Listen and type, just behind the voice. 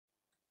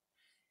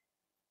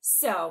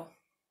So,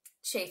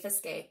 Chafe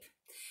Escape.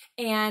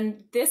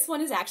 And this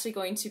one is actually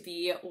going to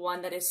be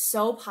one that is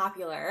so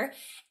popular,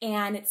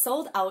 and it's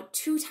sold out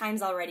 2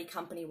 times already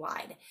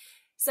company-wide.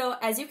 So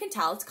as you can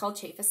tell, it's called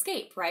Chafe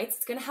Escape, right? So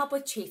it's gonna help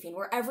with chafing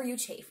wherever you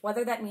chafe,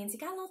 whether that means you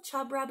got a little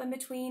chub rub in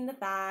between the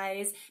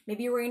thighs,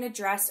 maybe you're wearing a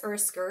dress or a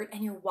skirt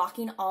and you're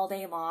walking all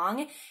day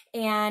long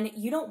and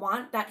you don't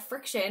want that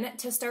friction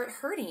to start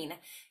hurting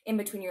in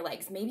between your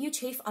legs. Maybe you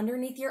chafe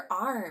underneath your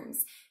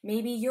arms.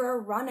 Maybe you're a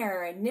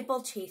runner,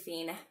 nipple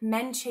chafing.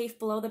 Men chafe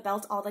below the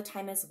belt all the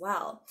time as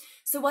well.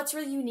 So what's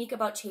really unique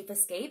about Chafe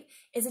Escape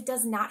is it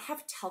does not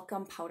have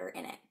talcum powder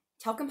in it.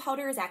 Talcum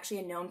powder is actually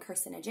a known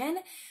carcinogen.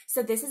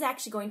 So this is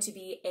actually going to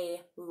be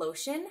a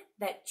lotion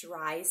that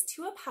dries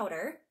to a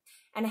powder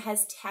and it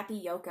has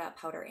tapioca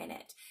powder in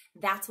it.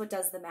 That's what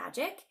does the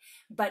magic,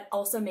 but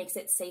also makes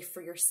it safe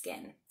for your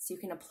skin. So you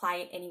can apply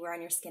it anywhere on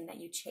your skin that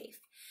you chafe.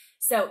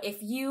 So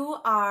if you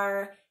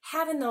are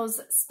having those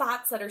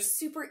spots that are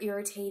super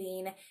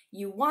irritating,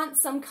 you want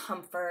some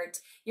comfort,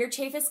 your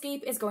Chafe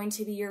Escape is going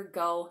to be your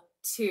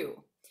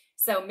go-to.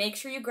 So make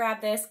sure you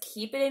grab this,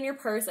 keep it in your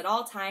purse at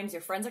all times.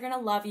 Your friends are gonna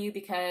love you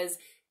because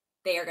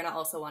they are gonna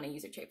also wanna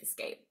use your Chafe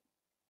Escape.